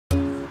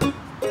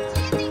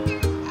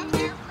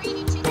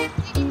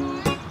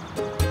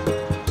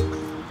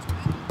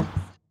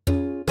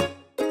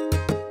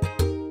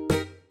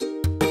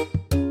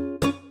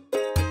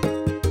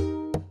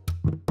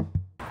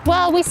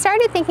Well, we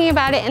started thinking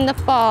about it in the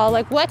fall,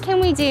 like what can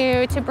we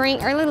do to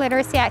bring early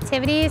literacy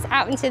activities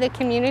out into the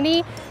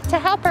community to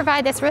help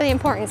provide this really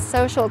important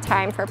social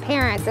time for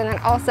parents, and then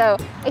also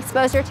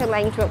exposure to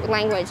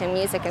language and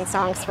music and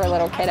songs for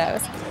little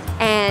kiddos.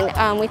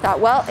 And we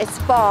thought, well, it's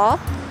fall,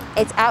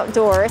 it's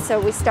outdoors,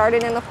 so we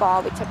started in the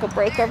fall, we took a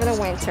break over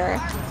the winter,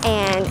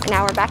 and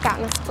now we're back out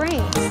in the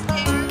spring.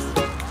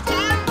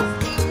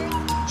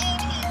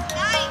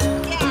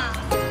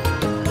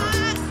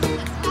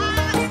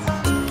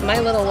 My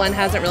little one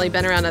hasn't really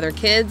been around other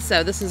kids,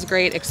 so this is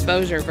great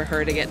exposure for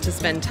her to get to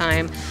spend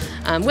time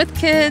with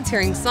kids,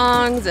 hearing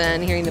songs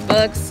and hearing the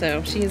books,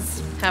 so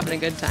she's having a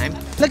good time.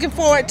 Looking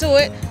forward to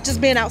it,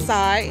 just being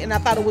outside, and I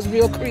thought it was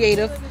real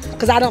creative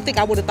because I don't think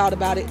I would have thought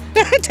about it.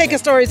 Taking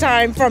story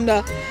time from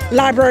the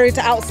library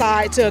to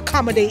outside to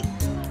accommodate,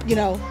 you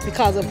know,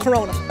 because of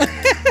Corona.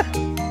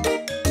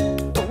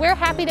 We're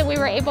happy that we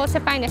were able to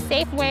find a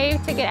safe way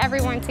to get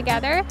everyone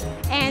together,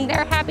 and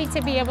they're happy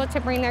to be able to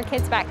bring their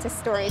kids back to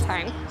story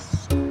time.